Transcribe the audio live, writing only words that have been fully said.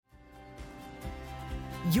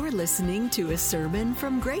You're listening to a sermon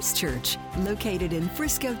from Grace Church, located in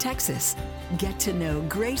Frisco, Texas. Get to know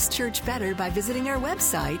Grace Church better by visiting our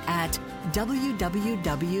website at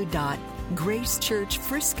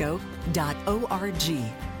www.gracechurchfrisco.org.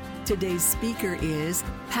 Today's speaker is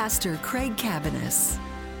Pastor Craig Cabaniss.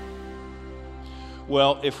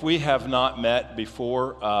 Well, if we have not met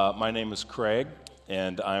before, my name is Craig,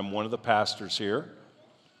 and I'm one of the pastors here.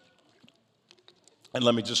 And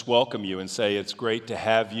let me just welcome you and say it's great to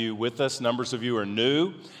have you with us. Numbers of you are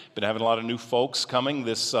new. Been having a lot of new folks coming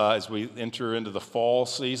this as we enter into the fall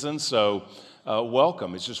season. So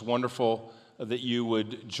welcome. It's just wonderful that you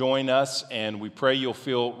would join us, and we pray you'll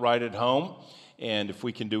feel right at home. And if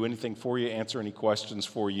we can do anything for you, answer any questions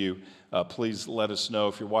for you, please let us know.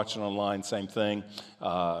 If you're watching online, same thing.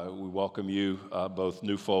 We welcome you, both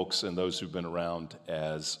new folks and those who've been around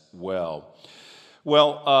as well.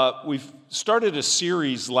 Well, we've started a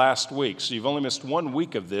series last week, so you've only missed 1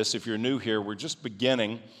 week of this. If you're new here, we're just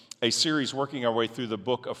beginning a series working our way through the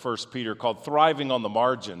book of 1 Peter called Thriving on the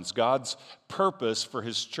Margins, God's Purpose for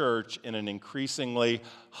His Church in an Increasingly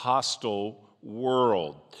Hostile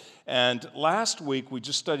World. And last week, we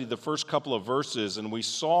just studied the first couple of verses, and we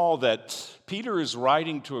saw that Peter is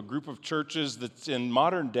writing to a group of churches that's in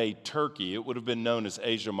modern-day Turkey. It would have been known as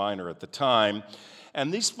Asia Minor at the time.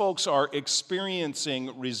 And these folks are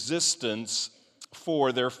experiencing resistance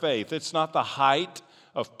for their faith. It's not the height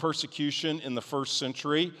of persecution in the first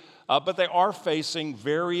century, but they are facing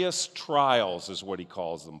various trials, is what he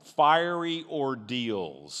calls them, fiery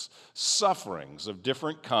ordeals, sufferings of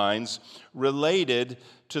different kinds related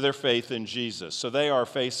to their faith in Jesus. So they are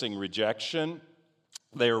facing rejection.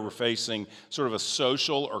 They are facing sort of a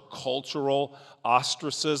social or cultural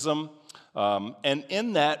ostracism. And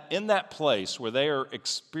in that place where they are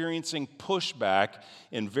experiencing pushback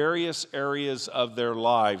in various areas of their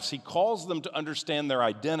lives, he calls them to understand their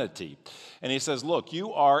identity. And he says, look,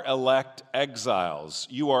 you are elect exiles.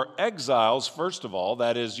 You are exiles, first of all,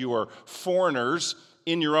 that is, you are foreigners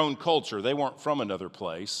in your own culture. They weren't from another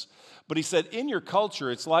place. But he said, in your culture,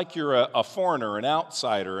 it's like you're a foreigner, an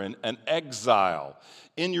outsider, an exile.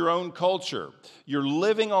 In your own culture, you're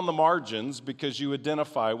living on the margins because you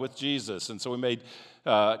identify with Jesus. And so we made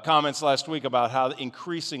comments last week about how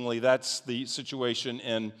increasingly that's the situation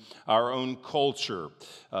in our own culture,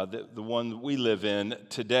 the one that we live in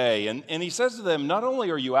today. And he says to them, not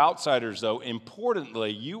only are you outsiders, though,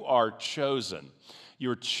 importantly, you are chosen.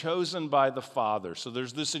 You're chosen by the Father. So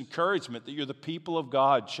there's this encouragement that you're the people of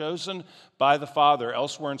God, chosen by the Father.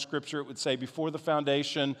 Elsewhere in Scripture, it would say, before the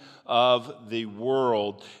foundation of the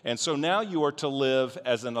world. And so now you are to live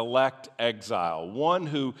as an elect exile, one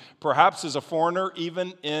who perhaps is a foreigner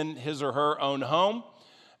even in his or her own home,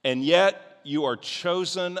 and yet you are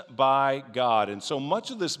chosen by God. And so much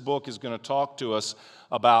of this book is going to talk to us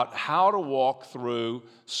about how to walk through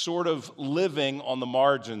sort of living on the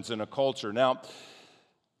margins in a culture. Now,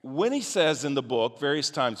 when he says in the book, various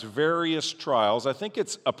times, various trials, I think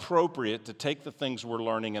it's appropriate to take the things we're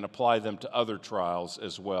learning and apply them to other trials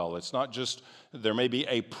as well. It's not just, there may be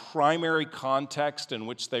a primary context in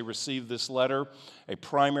which they receive this letter, a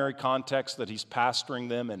primary context that he's pastoring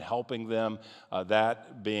them and helping them,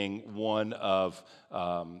 that being one of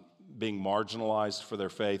being marginalized for their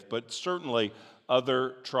faith, but certainly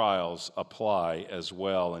other trials apply as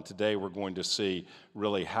well. And today we're going to see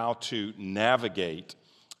really how to navigate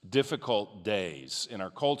difficult days in our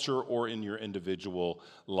culture or in your individual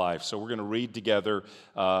life. So we're going to read together.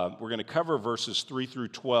 We're going to cover verses 3 through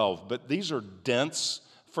 12, but these are dense.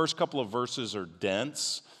 First couple of verses are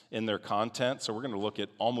dense in their content, so we're going to look at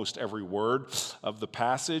almost every word of the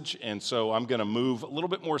passage, and so I'm going to move a little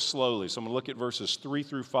bit more slowly. So I'm going to look at verses 3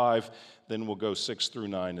 through 5, then we'll go 6 through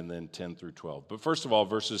 9, and then 10 through 12. But first of all,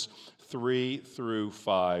 verses 3 through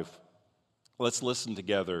 5, let's listen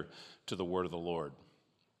together to the word of the Lord.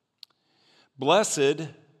 Blessed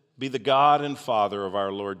be the God and Father of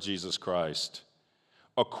our Lord Jesus Christ.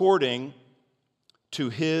 According to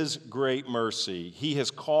His great mercy, He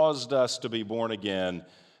has caused us to be born again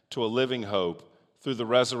to a living hope through the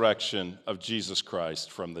resurrection of Jesus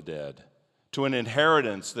Christ from the dead, to an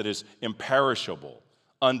inheritance that is imperishable,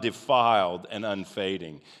 undefiled, and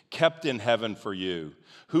unfading, kept in heaven for you,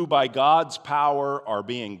 who by God's power are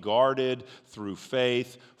being guarded through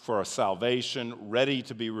faith for a salvation ready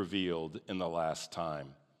to be revealed in the last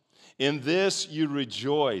time. In this you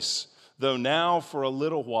rejoice, though now for a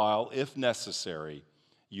little while, if necessary,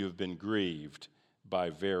 you have been grieved by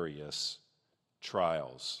various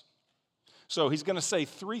trials. So he's going to say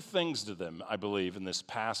three things to them, I believe, in this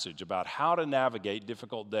passage about how to navigate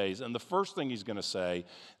difficult days. And the first thing he's going to say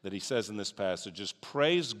that he says in this passage is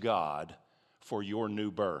praise God for your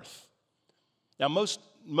new birth. Now,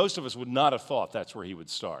 most of us would not have thought that's where he would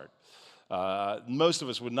start. Most of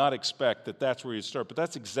us would not expect that that's where he'd start, but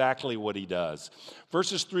that's exactly what he does.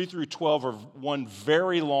 Verses 3 through 12 are one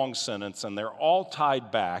very long sentence, and they're all tied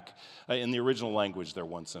back. In the original language, they're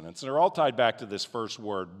one sentence. And they're all tied back to this first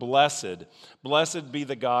word, blessed. Blessed be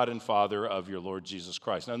the God and Father of your Lord Jesus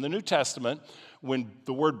Christ. Now, in the New Testament, when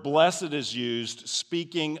the word blessed is used,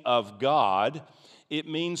 speaking of God, it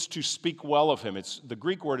means to speak well of him. The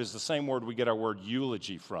Greek word is the same word we get our word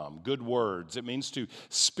eulogy from, good words. It means to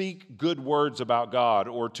speak good words about God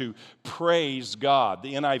or to praise God.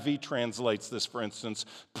 The NIV translates this, for instance,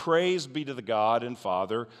 praise be to the God and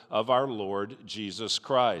Father of our Lord Jesus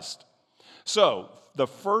Christ. So, the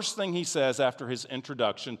first thing he says after his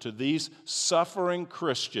introduction to these suffering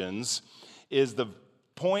Christians is the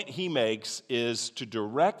point he makes is to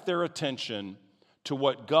direct their attention to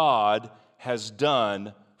what God has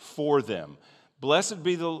done for them. Blessed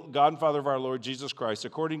be the God and Father of our Lord Jesus Christ.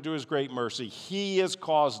 According to his great mercy, he has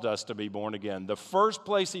caused us to be born again. The first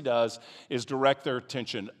place he does is direct their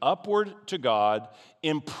attention upward to God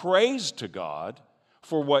in praise to God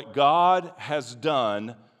for what God has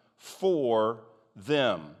done for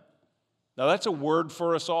them. Now, that's a word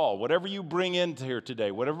for us all. Whatever you bring in here today,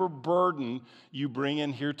 whatever burden you bring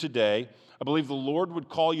in here today, I believe the Lord would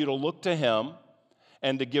call you to look to him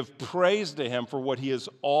and to give praise to him for what he has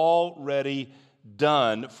already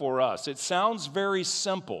done for us. It sounds very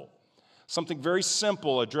simple, something very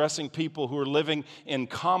simple addressing people who are living in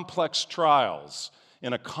complex trials,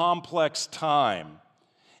 in a complex time.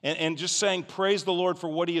 And just saying praise the Lord for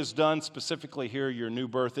what he has done, specifically here, your new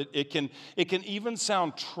birth, it can even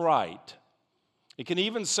sound trite. It can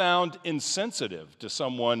even sound insensitive to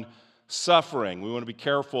someone suffering. We want to be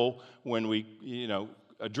careful when we,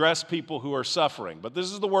 address people who are suffering. But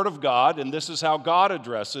this is the Word of God, and this is how God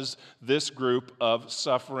addresses this group of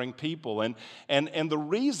suffering people. And the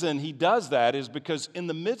reason he does that is because in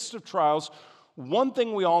the midst of trials, one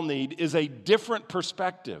thing we all need is a different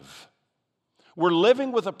perspective. We're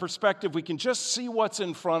living with a perspective, we can just see what's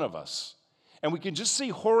in front of us. And we can just see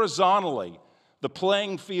horizontally the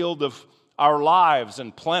playing field of our lives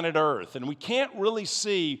and planet Earth. And we can't really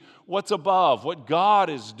see what's above, what God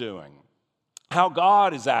is doing, how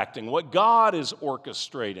God is acting, what God is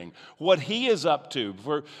orchestrating, what he is up to.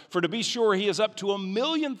 For to be sure, he is up to a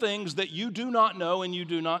million things that you do not know and you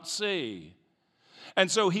do not see. And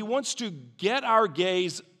so he wants to get our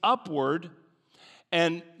gaze upward,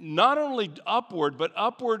 and not only upward, but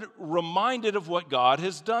upward reminded of what God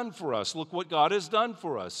has done for us. Look what God has done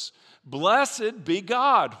for us. Blessed be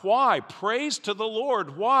God. Why? Praise to the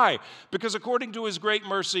Lord. Why? Because according to his great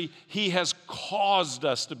mercy, he has caused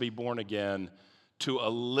us to be born again to a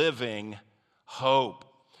living hope.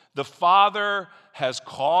 The Father has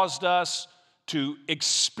caused us to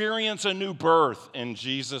experience a new birth in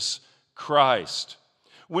Jesus Christ.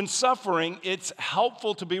 When suffering, it's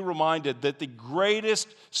helpful to be reminded that the greatest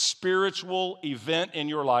spiritual event in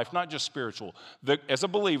your life, not just spiritual, as a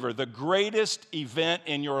believer, the greatest event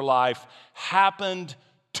in your life happened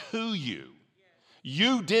to you.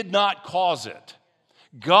 You did not cause it.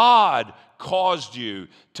 God caused you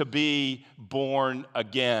to be born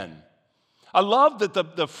again. I love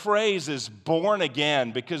that the phrase is born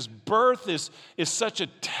again, because birth is such a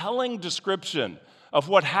telling description of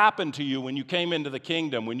what happened to you when you came into the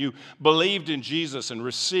kingdom, when you believed in Jesus and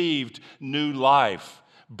received new life.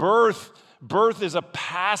 Birth is a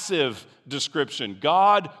passive description.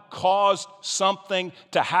 God caused something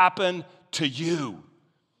to happen to you.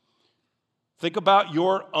 Think about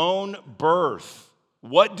your own birth.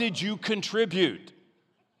 What did you contribute?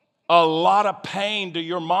 A lot of pain to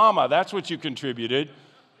your mama. That's what you contributed.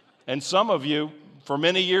 And some of you, for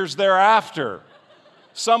many years thereafter.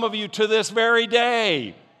 Some of you to this very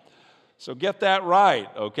day. So get that right,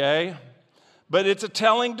 okay? But it's a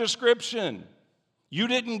telling description. You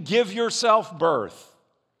didn't give yourself birth.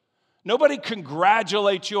 Nobody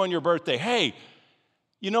congratulates you on your birthday. Hey,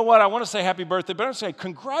 you know what? I want to say happy birthday, but I want to say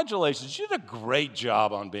congratulations. You did a great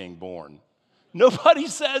job on being born. Nobody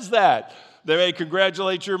says that. They may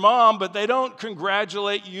congratulate your mom, but they don't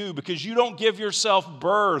congratulate you because you don't give yourself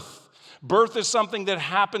birth. Birth is something that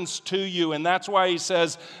happens to you, and that's why he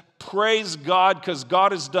says, praise God, because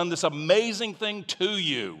God has done this amazing thing to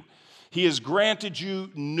you. He has granted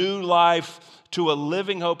you new life to a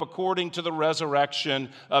living hope according to the resurrection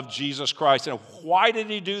of Jesus Christ. And why did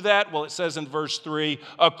he do that? Well, it says in verse 3,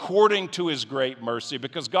 according to his great mercy,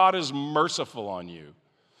 because God is merciful on you.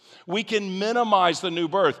 We can minimize the new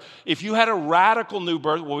birth. If you had a radical new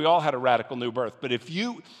birth, well, we all had a radical new birth, but if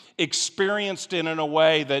you experienced it in a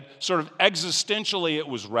way that sort of existentially it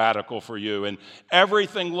was radical for you and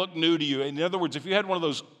everything looked new to you, in other words, if you had one of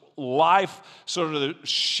those life sort of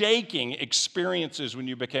shaking experiences when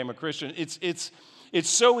you became a Christian, it's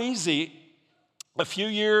so easy a few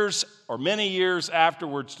years or many years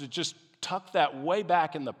afterwards to just tuck that way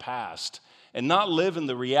back in the past and not live in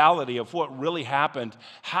the reality of what really happened,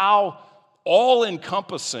 how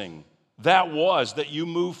all-encompassing that was, that you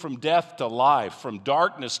moved from death to life, from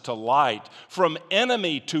darkness to light, from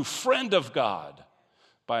enemy to friend of God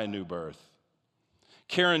by a new birth.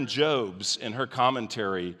 Karen Jobes, in her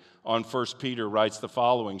commentary on 1 Peter, writes the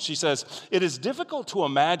following. She says, "It is difficult to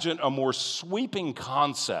imagine a more sweeping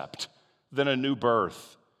concept than a new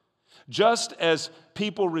birth. Just as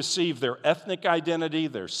people receive their ethnic identity,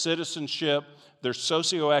 their citizenship, their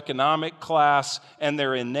socioeconomic class, and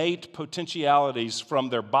their innate potentialities from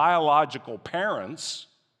their biological parents,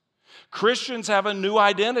 Christians have a new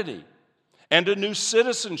identity and a new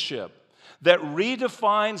citizenship that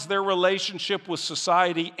redefines their relationship with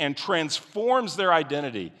society and transforms their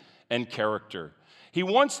identity and character." He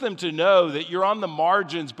wants them to know that you're on the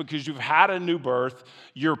margins because you've had a new birth.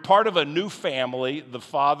 You're part of a new family, the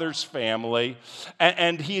Father's family,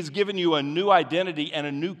 and He has given you a new identity and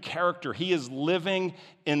a new character. He is living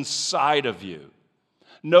inside of you.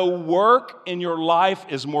 No work in your life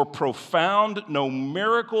is more profound. No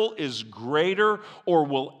miracle is greater or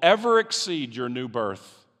will ever exceed your new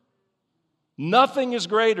birth. Nothing is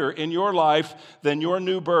greater in your life than your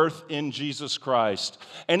new birth in Jesus Christ.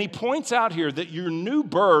 And he points out here that your new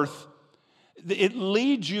birth, it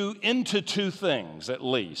leads you into two things at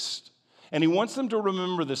least. And he wants them to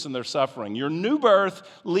remember this in their suffering. Your new birth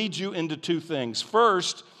leads you into two things.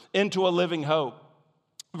 First, into a living hope.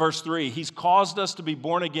 Verse 3, He's caused us to be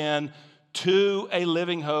born again to a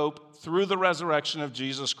living hope through the resurrection of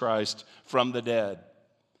Jesus Christ from the dead.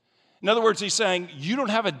 In other words, he's saying you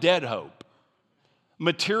don't have a dead hope.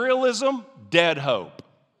 Materialism, dead hope.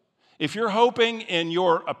 If you're hoping in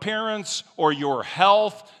your appearance or your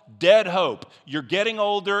health, dead hope. You're getting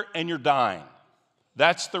older and you're dying.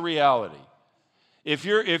 That's the reality. If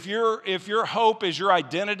your hope is your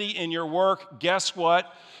identity in your work, guess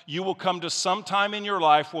what? You will come to some time in your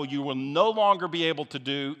life where you will no longer be able to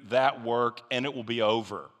do that work and it will be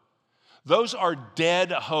over. Those are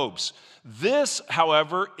dead hopes. This,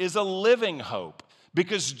 however, is a living hope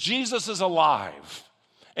because Jesus is alive.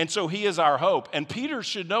 And so He is our hope. And Peter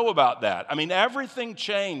should know about that. I mean, everything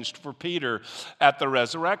changed for Peter at the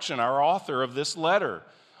resurrection, our author of this letter.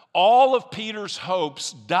 All of Peter's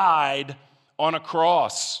hopes died on a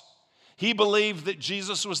cross. He believed that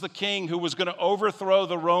Jesus was the king who was going to overthrow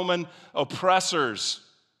the Roman oppressors.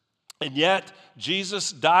 And yet,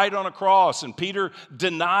 Jesus died on a cross, and Peter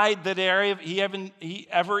denied that he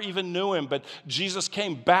ever even knew Him. But Jesus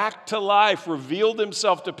came back to life, revealed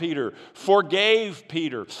Himself to Peter, forgave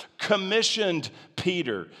Peter, commissioned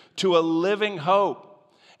Peter to a living hope.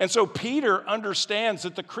 And so Peter understands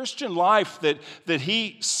that the Christian life that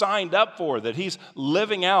he signed up for, that he's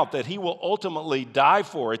living out, that he will ultimately die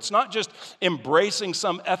for, it's not just embracing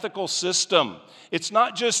some ethical system. It's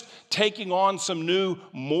not just taking on some new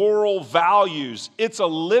moral values. It's a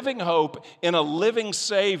living hope in a living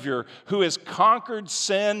Savior who has conquered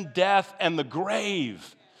sin, death, and the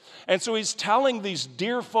grave. And so he's telling these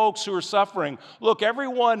dear folks who are suffering, look,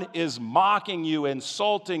 everyone is mocking you,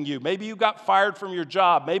 insulting you. Maybe you got fired from your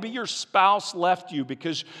job. Maybe your spouse left you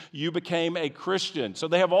because you became a Christian. So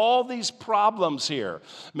they have all these problems here.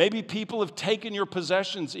 Maybe people have taken your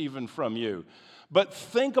possessions even from you. But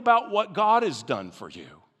think about what God has done for you.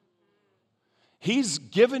 He's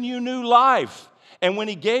given you new life. And when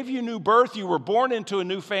He gave you new birth, you were born into a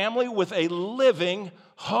new family with a living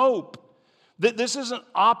hope. This isn't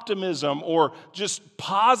optimism or just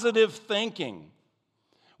positive thinking.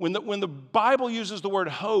 When the Bible uses the word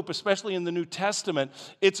hope, especially in the New Testament,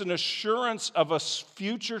 it's an assurance of a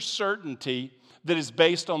future certainty that is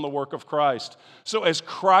based on the work of Christ. So as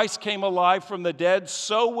Christ came alive from the dead,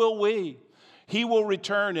 so will we. He will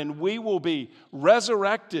return and we will be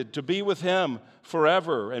resurrected to be with Him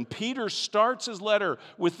forever. And Peter starts his letter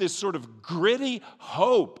with this sort of gritty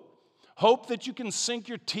hope. Hope that you can sink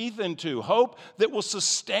your teeth into. Hope that will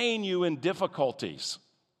sustain you in difficulties.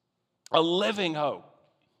 A living hope.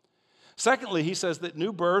 Secondly, he says that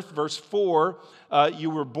new birth, verse 4,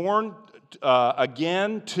 you were born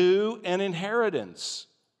again to an inheritance.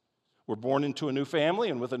 We're born into a new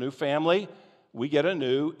family, and with a new family, we get a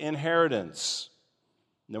new inheritance.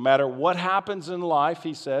 No matter what happens in life,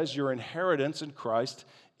 he says, your inheritance in Christ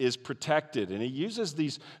is protected. And he uses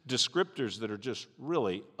these descriptors that are just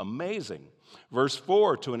really amazing. Verse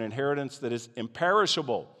 4, to an inheritance that is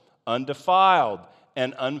imperishable, undefiled,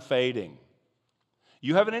 and unfading.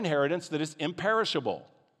 You have an inheritance that is imperishable.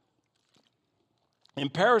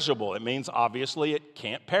 Imperishable, it means obviously it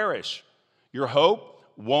can't perish. Your hope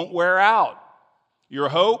won't wear out. Your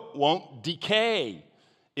hope won't decay.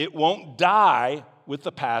 It won't die with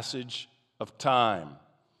the passage of time.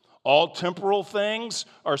 All temporal things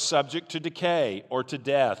are subject to decay or to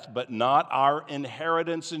death, but not our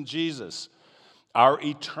inheritance in Jesus. Our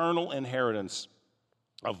eternal inheritance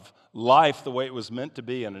of life the way it was meant to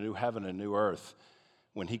be in a new heaven and new earth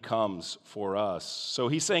when he comes for us. So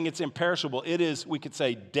he's saying it's imperishable. It is, we could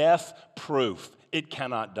say, death-proof. It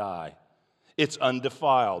cannot die. It's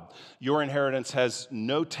undefiled. Your inheritance has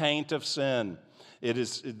no taint of sin. It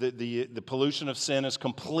is the pollution of sin is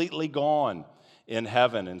completely gone in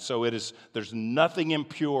heaven. And so there's nothing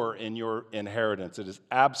impure in your inheritance. It is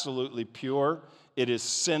absolutely pure. It is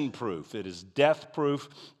sin-proof. It is death-proof.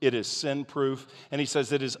 It is sin-proof. And he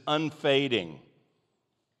says it is unfading.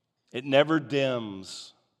 It never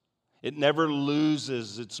dims. It never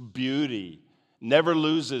loses its beauty, never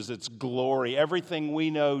loses its glory. Everything we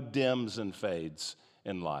know dims and fades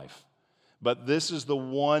in life. But this is the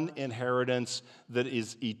one inheritance that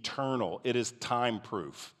is eternal. It is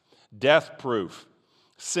time-proof, death-proof,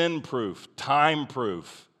 sin-proof,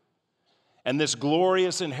 time-proof. And this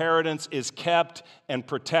glorious inheritance is kept and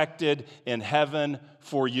protected in heaven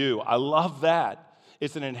for you. I love that.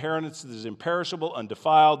 It's an inheritance that is imperishable,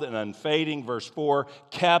 undefiled, and unfading. Verse 4,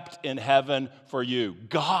 kept in heaven for you.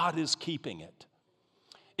 God is keeping it.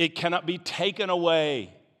 It cannot be taken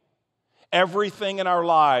away. Everything in our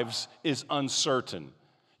lives is uncertain.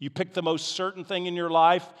 You pick the most certain thing in your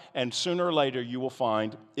life, and sooner or later you will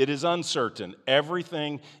find it is uncertain.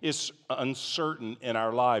 Everything is uncertain in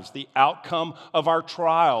our lives. The outcome of our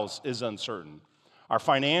trials is uncertain. Our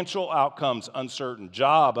financial outcomes, uncertain.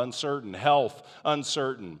 Job, uncertain. Health,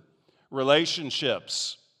 uncertain.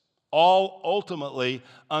 Relationships, all ultimately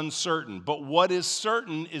uncertain. But what is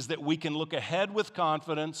certain is that we can look ahead with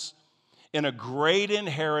confidence in a great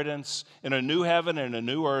inheritance, in a new heaven and a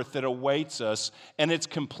new earth that awaits us. And it's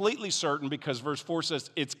completely certain because verse 4 says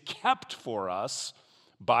it's kept for us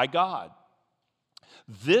by God.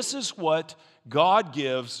 This is what God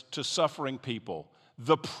gives to suffering people.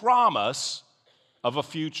 The promise of a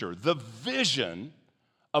future, the vision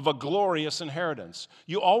of a glorious inheritance.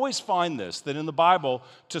 You always find this, that in the Bible,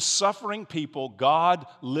 to suffering people, God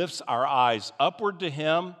lifts our eyes upward to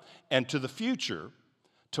him and to the future,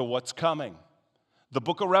 to what's coming. The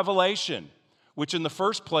book of Revelation, which in the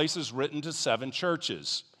first place is written to 7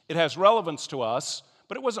 churches. It has relevance to us,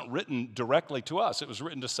 but it wasn't written directly to us. It was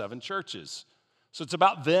written to 7 churches. So it's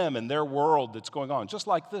about them and their world that's going on, just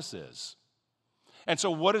like this is. And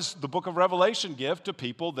so what does the book of Revelation give to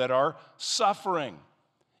people that are suffering?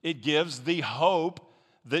 It gives the hope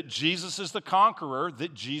that Jesus is the conqueror,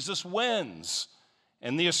 that Jesus wins,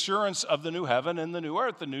 and the assurance of the new heaven and the new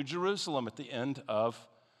earth, the new Jerusalem at the end of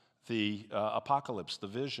the apocalypse, the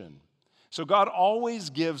vision. So God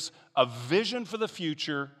always gives a vision for the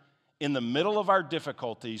future in the middle of our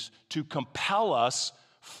difficulties to compel us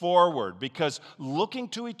forward, because looking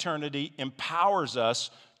to eternity empowers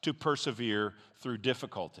us to persevere through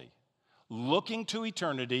difficulty. Looking to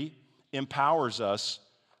eternity empowers us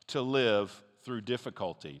to live through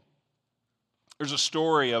difficulty. There's a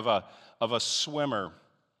story of a swimmer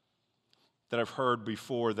that I've heard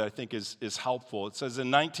before that I think is helpful. It says in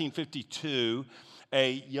 1952,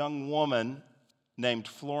 a young woman named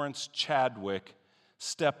Florence Chadwick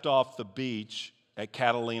stepped off the beach at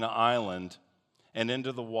Catalina Island and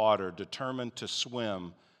into the water, determined to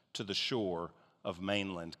swim to the shore of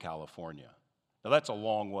mainland California. Now that's a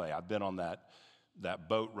long way. I've been on that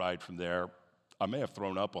boat ride from there. I may have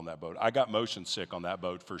thrown up on that boat. I got motion sick on that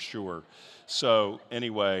boat for sure. So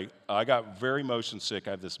anyway, I got very motion sick.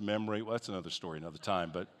 I have this memory. Well, that's another story, another time.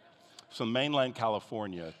 But from mainland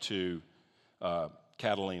California to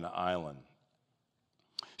Catalina Island.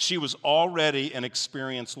 She was already an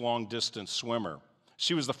experienced long-distance swimmer.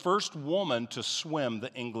 She was the first woman to swim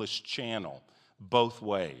the English Channel both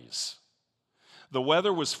ways. The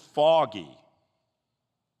weather was foggy.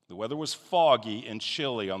 The weather was foggy and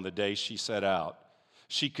chilly on the day she set out.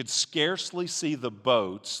 She could scarcely see the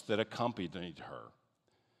boats that accompanied her.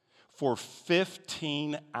 For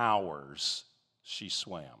 15 hours, she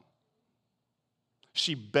swam.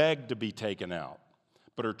 She begged to be taken out,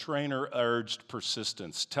 but her trainer urged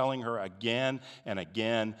persistence, telling her again and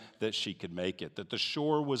again that she could make it, that the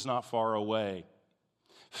shore was not far away.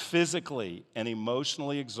 Physically and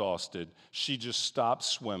emotionally exhausted, she just stopped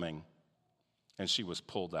swimming and she was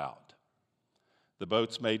pulled out. The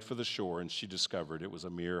boats made for the shore, and she discovered it was a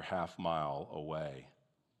mere half-mile away.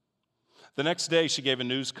 The next day, she gave a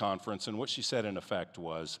news conference, and what she said, in effect,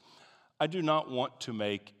 was, "I do not want to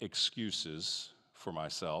make excuses for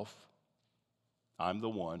myself. I'm the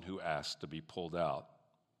one who asked to be pulled out.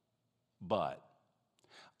 But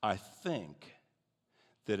I think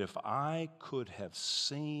that if I could have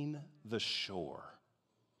seen the shore,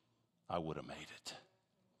 I would have made it.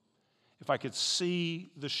 If I could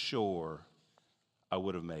see the shore, I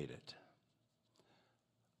would have made it."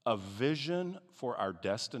 A vision for our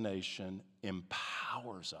destination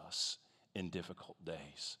empowers us in difficult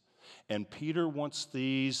days. And Peter wants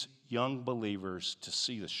these young believers to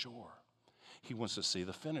see the shore. He wants to see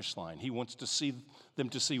the finish line. He wants to see them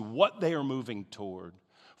to see what they are moving toward.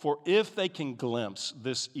 For if they can glimpse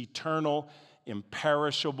this eternal,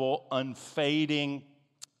 imperishable, unfading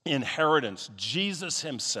inheritance, Jesus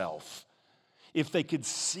himself, if they could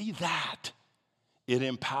see that, it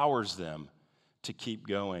empowers them to keep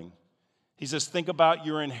going. He says, think about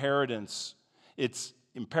your inheritance. It's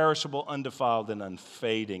imperishable, undefiled, and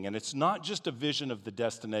unfading. And it's not just a vision of the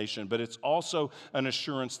destination, but it's also an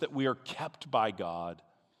assurance that we are kept by God.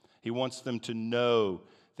 He wants them to know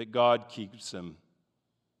that God keeps them.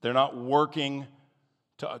 They're not working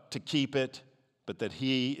to keep it, but that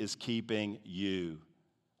He is keeping you.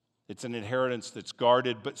 It's an inheritance that's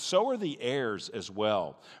guarded, but so are the heirs as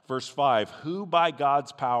well. Verse 5, who by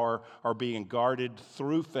God's power are being guarded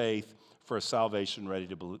through faith for a salvation ready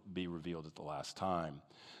to be revealed at the last time.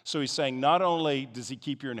 So he's saying not only does he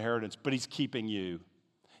keep your inheritance, but he's keeping you.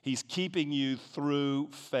 He's keeping you through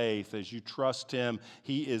faith. As you trust him,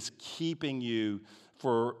 he is keeping you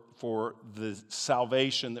for the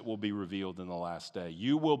salvation that will be revealed in the last day.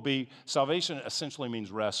 Salvation essentially means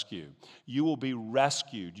rescue. You will be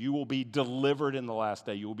rescued. You will be delivered in the last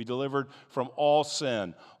day. You will be delivered from all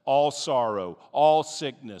sin, all sorrow, all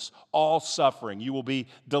sickness, all suffering. You will be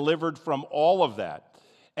delivered from all of that.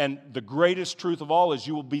 And the greatest truth of all is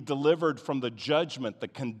you will be delivered from the judgment, the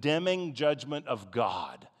condemning judgment of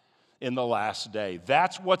God in the last day.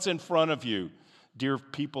 That's what's in front of you, dear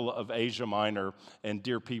people of Asia Minor and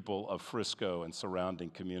dear people of Frisco and surrounding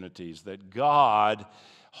communities, that God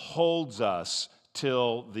holds us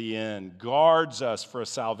till the end, guards us for a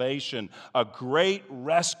salvation, a great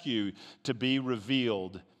rescue to be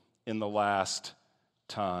revealed in the last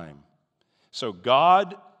time. So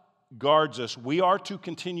God guards us. We are to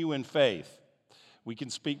continue in faith. We can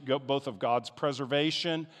speak both of God's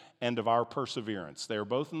preservation and of our perseverance. They are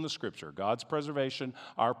both in the Scripture, God's preservation,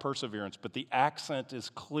 our perseverance, but the accent is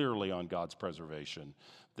clearly on God's preservation,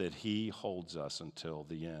 that he holds us until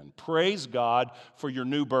the end. Praise God for your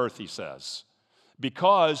new birth, he says,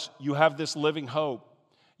 because you have this living hope.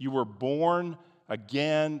 You were born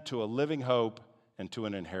again to a living hope and to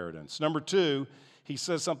an inheritance. Number 2, he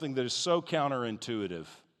says something that is so counterintuitive.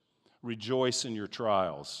 Rejoice in your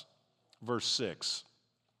trials. Verse 6.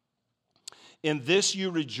 In this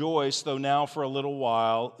you rejoice, though now for a little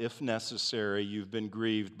while, if necessary, you've been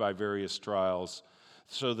grieved by various trials,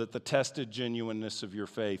 so that the tested genuineness of your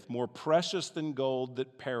faith, more precious than gold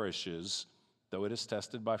that perishes, though it is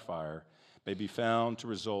tested by fire, may be found to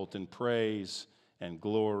result in praise and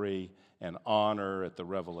glory and honor at the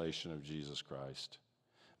revelation of Jesus Christ.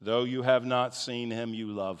 Though you have not seen him,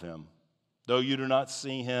 you love him. Though you do not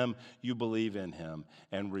see him, you believe in him,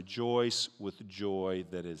 and rejoice with joy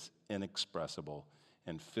that is inexpressible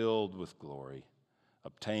and filled with glory,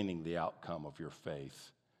 obtaining the outcome of your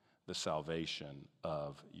faith, the salvation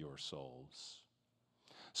of your souls.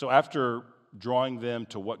 So after drawing them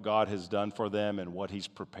to what God has done for them and what he's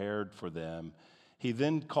prepared for them, he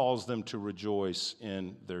then calls them to rejoice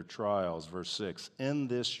in their trials. Verse 6, in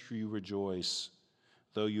this you rejoice,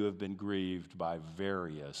 though you have been grieved by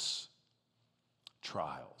various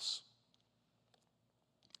trials.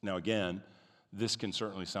 Now again, this can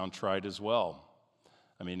certainly sound trite as well.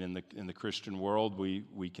 I mean, in the Christian world,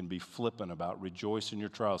 we can be flippant about rejoice in your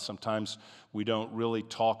trials. Sometimes we don't really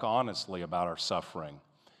talk honestly about our suffering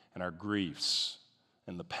and our griefs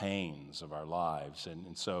and the pains of our lives.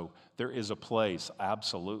 And so there is a place,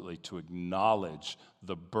 absolutely, to acknowledge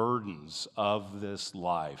the burdens of this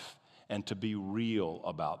life and to be real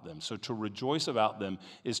about them. So to rejoice about them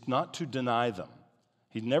is not to deny them.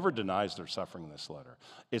 He never denies their suffering in this letter.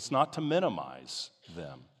 It's not to minimize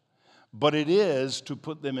them, but it is to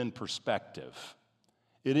put them in perspective.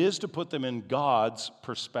 It is to put them in God's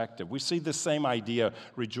perspective. We see the same idea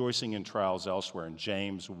rejoicing in trials elsewhere in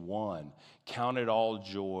James 1. Count it all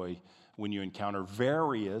joy when you encounter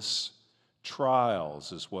various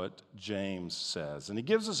trials is what James says. And he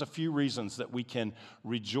gives us a few reasons that we can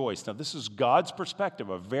rejoice. Now, this is God's perspective,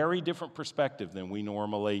 a very different perspective than we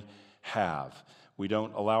normally have. We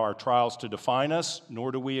don't allow our trials to define us,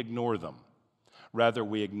 nor do we ignore them. Rather,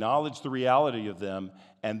 we acknowledge the reality of them,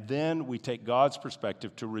 and then we take God's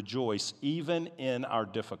perspective to rejoice even in our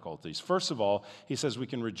difficulties. First of all, he says we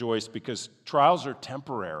can rejoice because trials are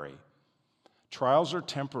temporary. Trials are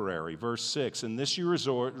temporary. Verse 6, in this you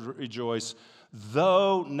rejoice,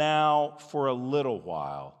 though now for a little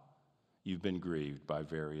while you've been grieved by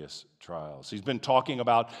various trials. He's been talking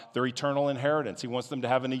about their eternal inheritance. He wants them to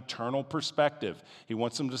have an eternal perspective. He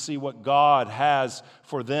wants them to see what God has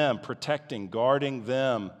for them, protecting, guarding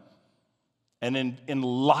them. And in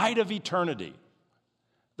light of eternity,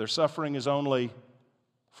 their suffering is only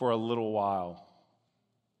for a little while.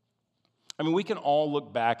 I mean, we can all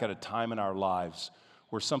look back at a time in our lives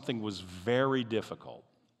where something was very difficult.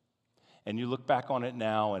 And you look back on it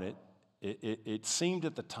now, and it seemed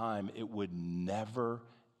at the time it would never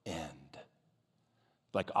end.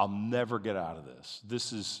 Like, I'll never get out of this.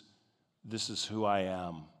 This is who I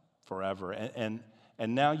am forever. And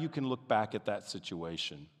now you can look back at that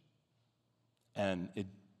situation, and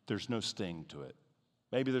there's no sting to it.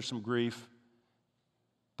 Maybe there's some grief,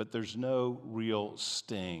 but there's no real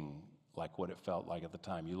sting like what it felt like at the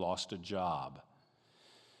time. You lost a job,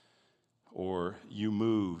 or you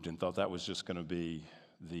moved and thought that was just going to be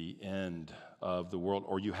the end of the world,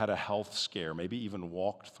 or you had a health scare, maybe even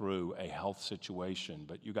walked through a health situation,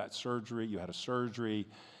 but you got surgery, you had a surgery,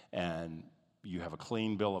 and you have a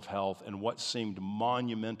clean bill of health, and what seemed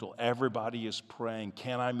monumental, everybody is praying,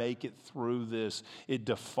 can I make it through this? It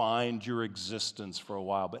defined your existence for a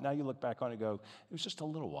while, but now you look back on it and go, it was just a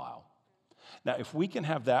little while. Now, if we can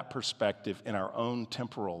have that perspective in our own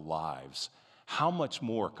temporal lives, how much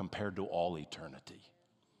more compared to all eternity?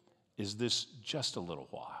 Is this just a little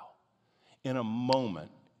while? In a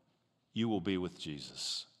moment, you will be with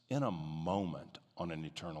Jesus. In a moment on an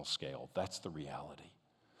eternal scale. That's the reality.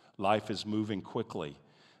 Life is moving quickly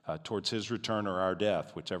towards his return or our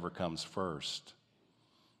death, whichever comes first.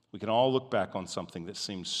 We can all look back on something that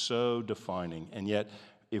seems so defining, and yet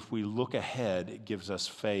if we look ahead, it gives us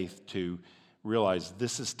faith to realize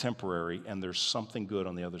this is temporary and there's something good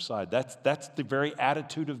on the other side. That's the very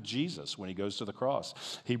attitude of Jesus when he goes to the cross.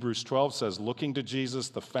 Hebrews 12 says, looking to Jesus,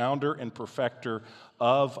 the founder and perfecter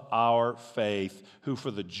of our faith, who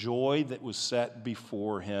for the joy that was set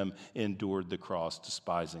before him endured the cross,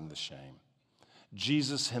 despising the shame.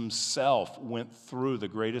 Jesus himself went through the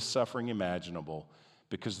greatest suffering imaginable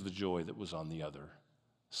because of the joy that was on the other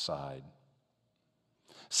side.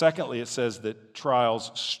 Secondly, it says that trials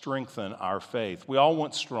strengthen our faith. We all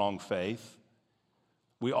want strong faith.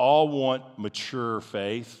 We all want mature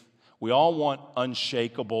faith. We all want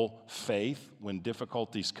unshakable faith when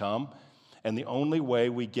difficulties come. And the only way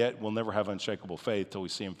we'll never have unshakable faith till we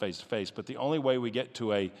see him face to face, but the only way we get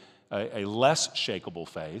to a less shakable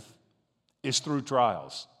faith is through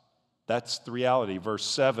trials. That's the reality. Verse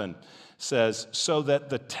 7 says, so that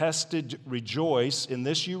the tested rejoice, in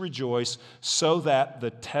this you rejoice, so that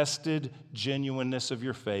the tested genuineness of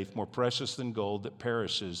your faith, more precious than gold that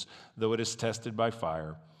perishes, though it is tested by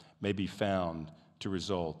fire, may be found to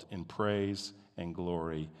result in praise and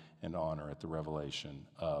glory and honor at the revelation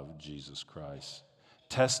of Jesus Christ.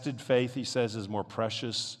 Tested faith, he says, is more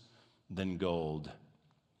precious than gold.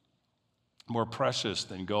 More precious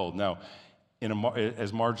than gold. Now,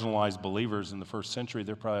 as marginalized believers in the first century,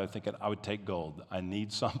 they're probably thinking, I would take gold. I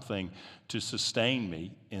need something to sustain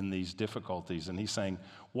me in these difficulties. And he's saying,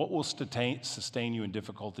 what will sustain you in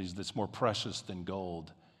difficulties that's more precious than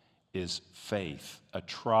gold is faith, a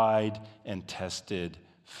tried and tested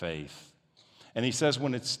faith. And he says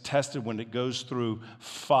when it's tested, when it goes through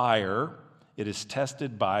fire, it is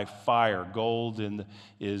tested by fire. Gold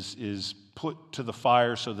is put to the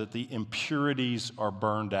fire so that the impurities are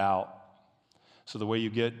burned out. So the way you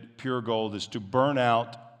get pure gold is to burn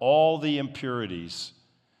out all the impurities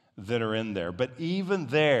that are in there. But even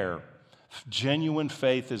there, genuine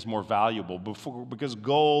faith is more valuable because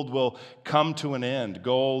gold will come to an end.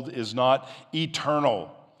 Gold is not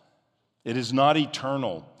eternal. It is not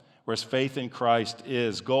eternal, whereas faith in Christ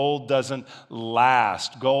is. Gold doesn't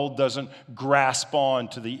last. Gold doesn't grasp on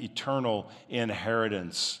to the eternal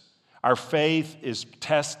inheritance. Our faith is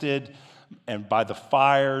tested and by the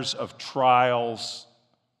fires of trials.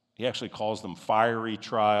 He actually calls them fiery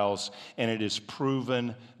trials, and it is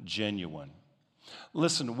proven genuine.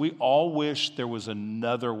 Listen, we all wish there was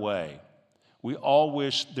another way. We all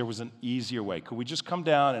wish there was an easier way. Could we just come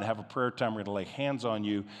down and have a prayer time? We're going to lay hands on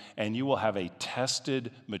you, and you will have a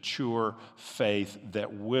tested, mature faith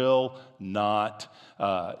that will not,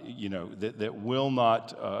 that will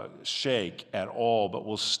not shake at all, but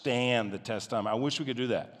will stand the test of time. I wish we could do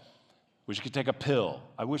that. I wish you could take a pill.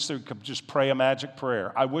 I wish they could just pray a magic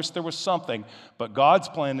prayer. I wish there was something, but God's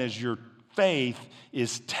plan is your faith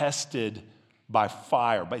is tested by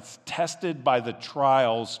fire, but it's tested by the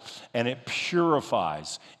trials, and it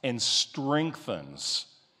purifies and strengthens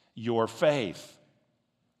your faith.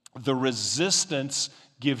 The resistance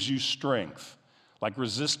gives you strength, like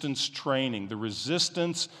resistance training. The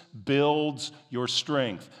resistance builds your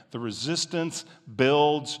strength. The resistance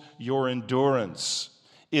builds your endurance.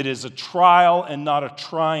 It is a trial and not a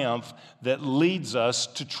triumph that leads us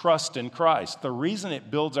to trust in Christ. The reason it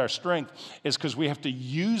builds our strength is because we have to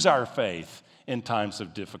use our faith in times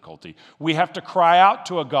of difficulty. We have to cry out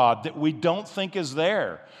to a God that we don't think is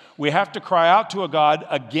there. We have to cry out to a God,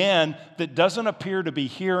 again, that doesn't appear to be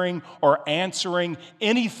hearing or answering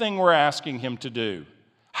anything we're asking Him to do.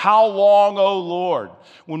 How long, O Lord?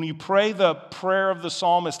 When you pray the prayer of the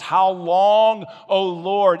psalmist, how long, O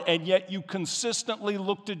Lord? And yet you consistently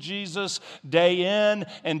look to Jesus day in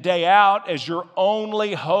and day out as your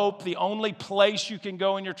only hope, the only place you can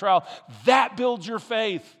go in your trial. That builds your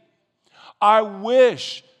faith. I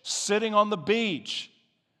wish sitting on the beach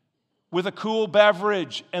with a cool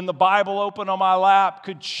beverage and the Bible open on my lap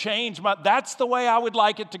could change that's the way I would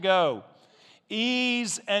like it to go.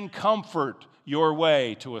 Ease and comfort your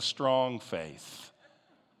way to a strong faith.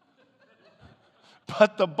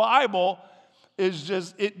 But the Bible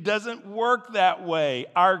it doesn't work that way.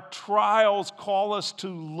 Our trials call us to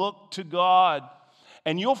look to God.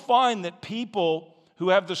 And you'll find that people who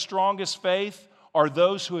have the strongest faith are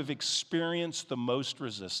those who have experienced the most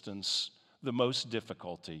resistance, the most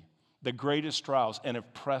difficulty, the greatest trials, and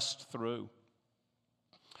have pressed through.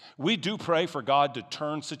 We do pray for God to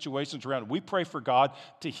turn situations around. We pray for God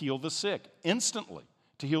to heal the sick instantly,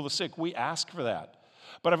 to heal the sick. We ask for that.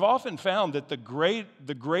 But I've often found that the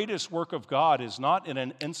greatest work of God is not in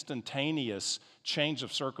an instantaneous change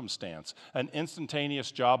of circumstance, an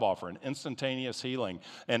instantaneous job offer, an instantaneous healing,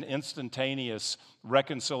 an instantaneous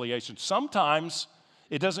reconciliation. Sometimes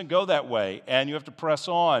it doesn't go that way, and you have to press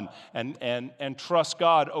on and trust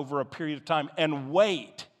God over a period of time and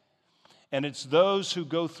wait. And it's those who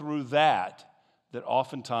go through that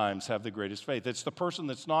oftentimes have the greatest faith. It's the person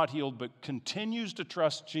that's not healed but continues to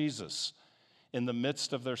trust Jesus in the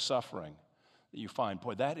midst of their suffering that you find,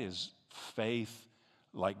 boy, that is faith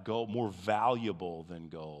like gold, more valuable than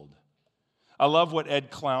gold. I love what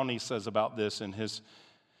Ed Clowney says about this in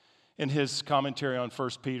his commentary on 1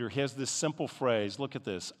 Peter. He has this simple phrase, look at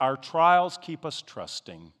this: our trials keep us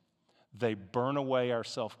trusting. They burn away our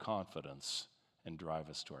self-confidence and drive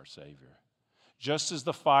us to our Savior. Just as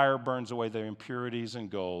the fire burns away the impurities in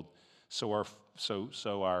gold, so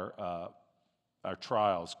our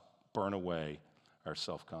trials burn away our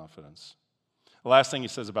self-confidence. The last thing he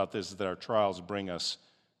says about this is that our trials bring us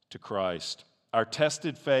to Christ. Our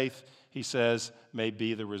tested faith, he says, may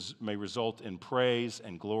result in praise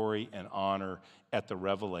and glory and honor at the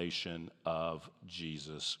revelation of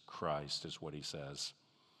Jesus Christ, is what he says.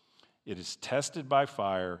 It is tested by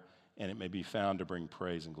fire, and it may be found to bring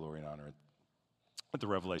praise and glory and honor at the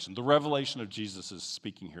revelation. The revelation of Jesus is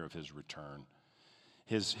speaking here of his return.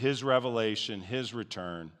 His revelation, his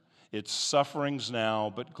return. It's sufferings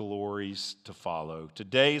now, but glories to follow.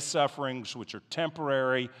 Today's sufferings, which are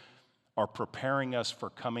temporary, are preparing us for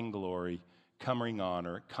coming glory, coming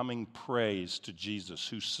honor, coming praise to Jesus,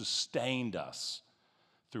 who sustained us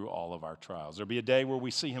through all of our trials. There'll be a day where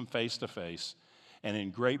we see him face to face, and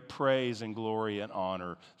in great praise and glory and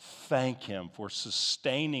honor, thank him for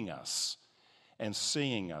sustaining us and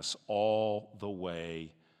seeing us all the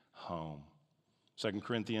way home. 2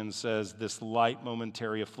 Corinthians says this light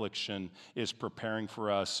momentary affliction is preparing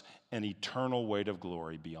for us an eternal weight of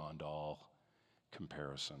glory beyond all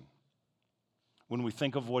comparison. When we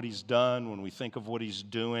think of what he's done, when we think of what he's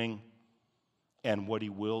doing and what he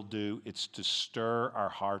will do, it's to stir our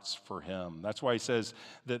hearts for him. That's why he says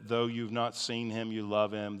that though you've not seen him, you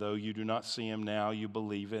love him. Though you do not see him now, you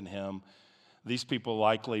believe in him. These people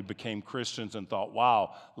likely became Christians and thought,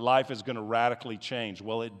 wow, life is going to radically change.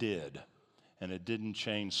 Well, it did. And it didn't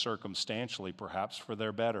change circumstantially, perhaps for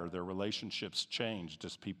their better. Their relationships changed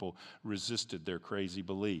as people resisted their crazy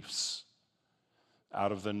beliefs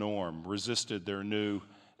out of the norm, resisted their new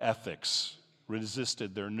ethics,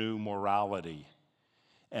 resisted their new morality.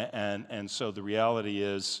 And so the reality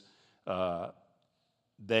is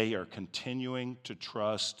they are continuing to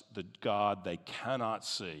trust the God they cannot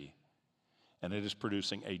see and it is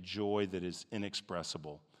producing a joy that is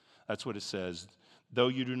inexpressible. That's what it says. Though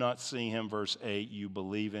you do not see him, verse 8, you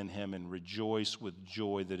believe in him and rejoice with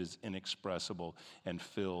joy that is inexpressible and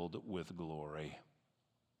filled with glory.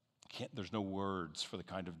 There's no words for the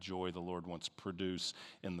kind of joy the Lord wants to produce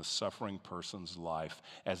in the suffering person's life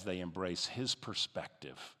as they embrace his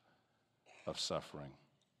perspective of suffering.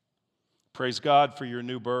 Praise God for your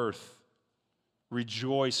new birth.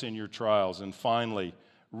 Rejoice in your trials. And finally,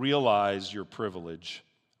 realize your privilege.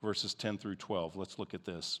 Verses 10 through 12. Let's look at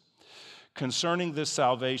this. Concerning this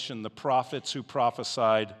salvation, the prophets who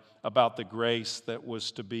prophesied about the grace that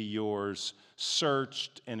was to be yours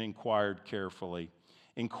searched and inquired carefully,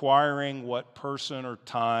 inquiring what person or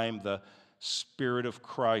time the Spirit of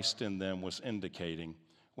Christ in them was indicating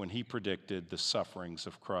when he predicted the sufferings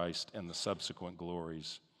of Christ and the subsequent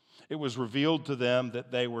glories. It was revealed to them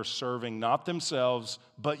that they were serving not themselves,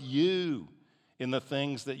 but you in the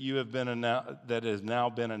things that that has now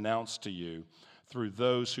been announced to you through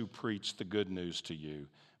those who preach the good news to you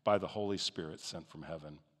by the Holy Spirit sent from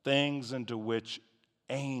heaven, things into which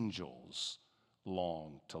angels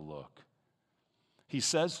long to look. He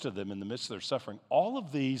says to them in the midst of their suffering, all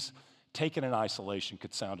of these taken in isolation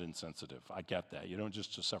could sound insensitive. I get that. You don't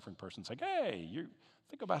just a suffering person say, hey,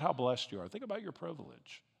 think about how blessed you are. Think about your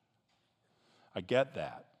privilege. I get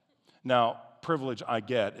that. Now, privilege, I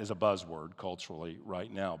get, is a buzzword culturally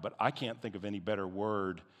right now, but I can't think of any better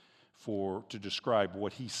word to describe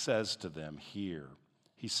what he says to them here.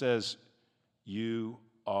 He says, you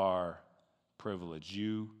are privileged.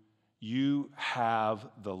 You have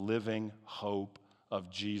the living hope of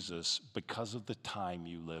Jesus because of the time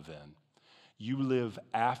you live in. You live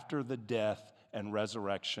after the death and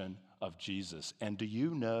resurrection of Jesus. And do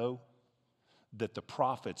you know that the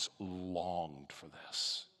prophets longed for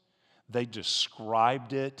this? They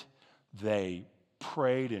described it. They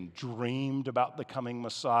prayed and dreamed about the coming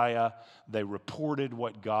Messiah. They reported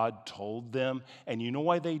what God told them. And you know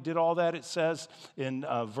why they did all that? It says in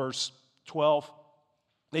verse 12,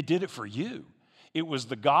 they did it for you. It was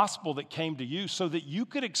the gospel that came to you so that you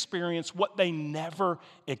could experience what they never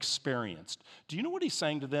experienced. Do you know what he's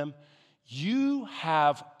saying to them? You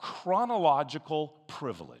have chronological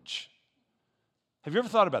privilege. Have you ever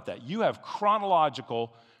thought about that? You have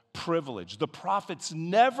chronological privilege. The prophets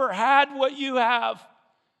never had what you have.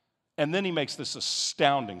 And then he makes this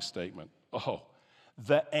astounding statement. Oh,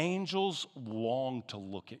 the angels long to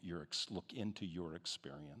look into your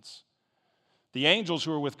experience. The angels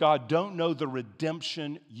who are with God don't know the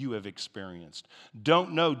redemption you have experienced,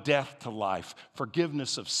 don't know death to life,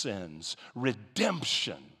 forgiveness of sins,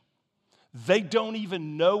 redemption. They don't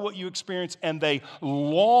even know what you experience, and they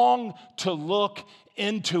long to look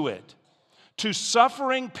into it. To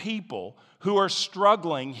suffering people who are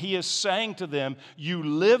struggling, he is saying to them, you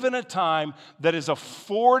live in a time that has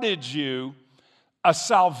afforded you a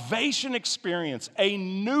salvation experience, a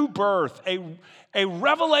new birth, a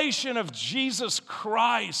revelation of Jesus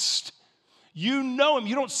Christ. You know him.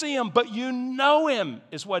 You don't see him, but you know him,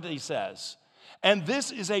 is what he says. And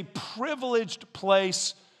this is a privileged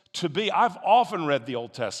place to be. I've often read the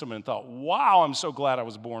Old Testament and thought, wow, I'm so glad I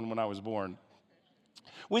was born when I was born.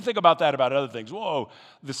 We think about that about other things. Whoa,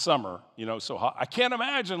 this summer, so hot. I can't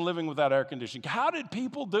imagine living without air conditioning. How did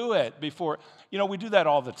people do it before? We do that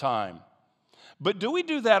all the time. But do we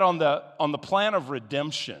do that on the plan of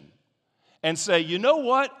redemption and say, you know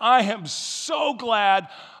what? I am so glad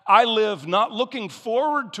I live not looking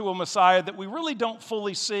forward to a Messiah that we really don't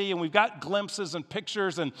fully see, and we've got glimpses and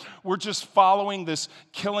pictures, and we're just following this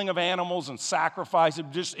killing of animals and sacrifice,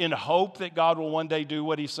 just in hope that God will one day do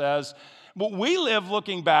what he says. But we live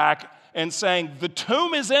looking back and saying, the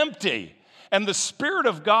tomb is empty, and the Spirit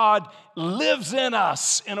of God lives in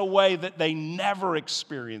us in a way that they never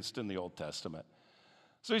experienced in the Old Testament.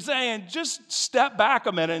 So he's saying, just step back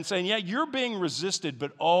a minute and saying, yeah, you're being resisted,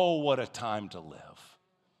 but oh, what a time to live.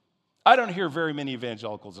 I don't hear very many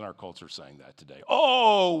evangelicals in our culture saying that today.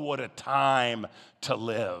 Oh, what a time to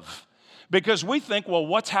live. Because we think, well,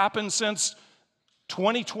 what's happened since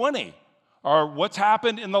 2020? Or what's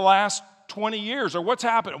happened in the last 20 years? Or what's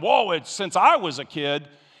happened? Whoa, since I was a kid.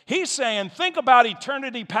 He's saying, think about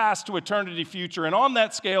eternity past to eternity future. And on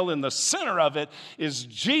that scale, in the center of it, is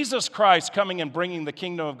Jesus Christ coming and bringing the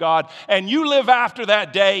kingdom of God. And you live after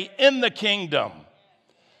that day in the kingdom.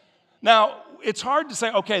 Now, it's hard to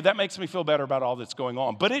say, okay, that makes me feel better about all that's going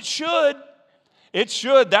on. But it should. It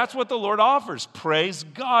should. That's what the Lord offers. Praise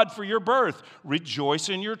God for your birth. Rejoice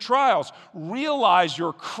in your trials. Realize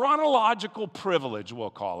your chronological privilege, we'll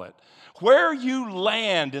call it. Where you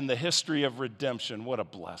land in the history of redemption, what a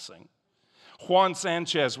blessing. Juan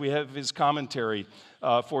Sanchez, we have his commentary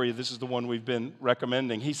for you. This is the one we've been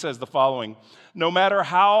recommending. He says the following: no matter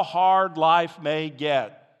how hard life may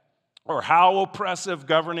get, or how oppressive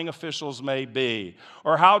governing officials may be,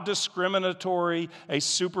 or how discriminatory a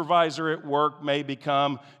supervisor at work may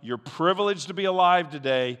become, you're privileged to be alive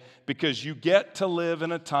today because you get to live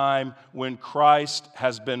in a time when Christ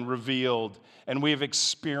has been revealed and we have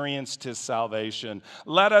experienced his salvation.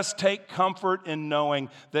 Let us take comfort in knowing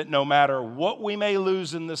that no matter what we may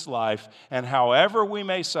lose in this life and however we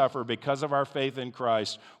may suffer because of our faith in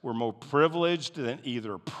Christ, we're more privileged than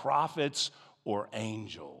either prophets or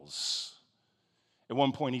angels. At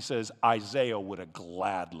one point he says, Isaiah would have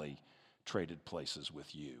gladly traded places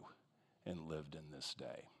with you and lived in this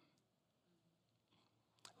day.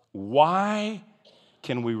 Why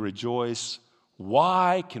can we rejoice?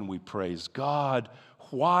 Why can we praise God?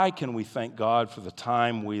 Why can we thank God for the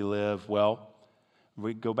time we live? Well,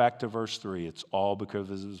 we go back to verse 3. It's all because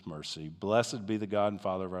of his mercy. Blessed be the God and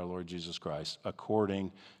Father of our Lord Jesus Christ,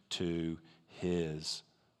 according to his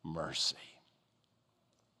mercy.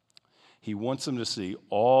 He wants them to see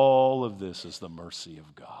all of this as the mercy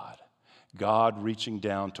of God. God reaching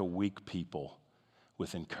down to weak people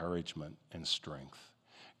with encouragement and strength.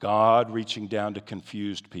 God reaching down to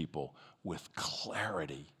confused people with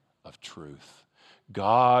clarity of truth.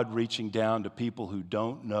 God reaching down to people who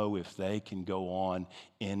don't know if they can go on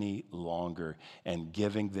any longer and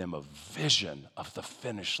giving them a vision of the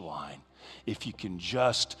finish line. If you can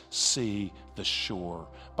just see the shore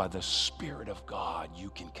by the Spirit of God,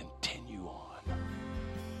 you can continue on.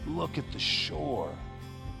 Look at the shore.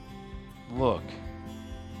 Look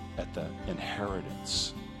at the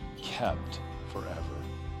inheritance kept forever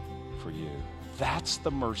for you. That's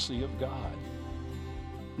the mercy of God.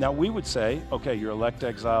 Now, we would say, okay, you're elect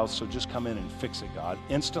exiles, so just come in and fix it, God.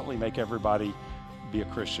 Instantly make everybody be a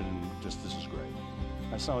Christian and just, this is great.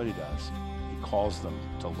 That's not what he does. He calls them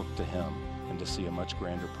to look to him and to see a much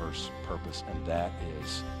grander purpose, and that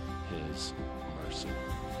is his mercy.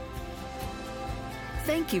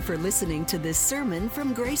 Thank you for listening to this sermon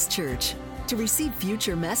from Grace Church. To receive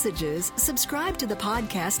future messages, subscribe to the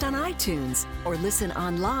podcast on iTunes or listen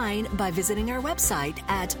online by visiting our website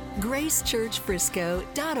at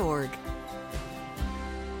gracechurchfrisco.org.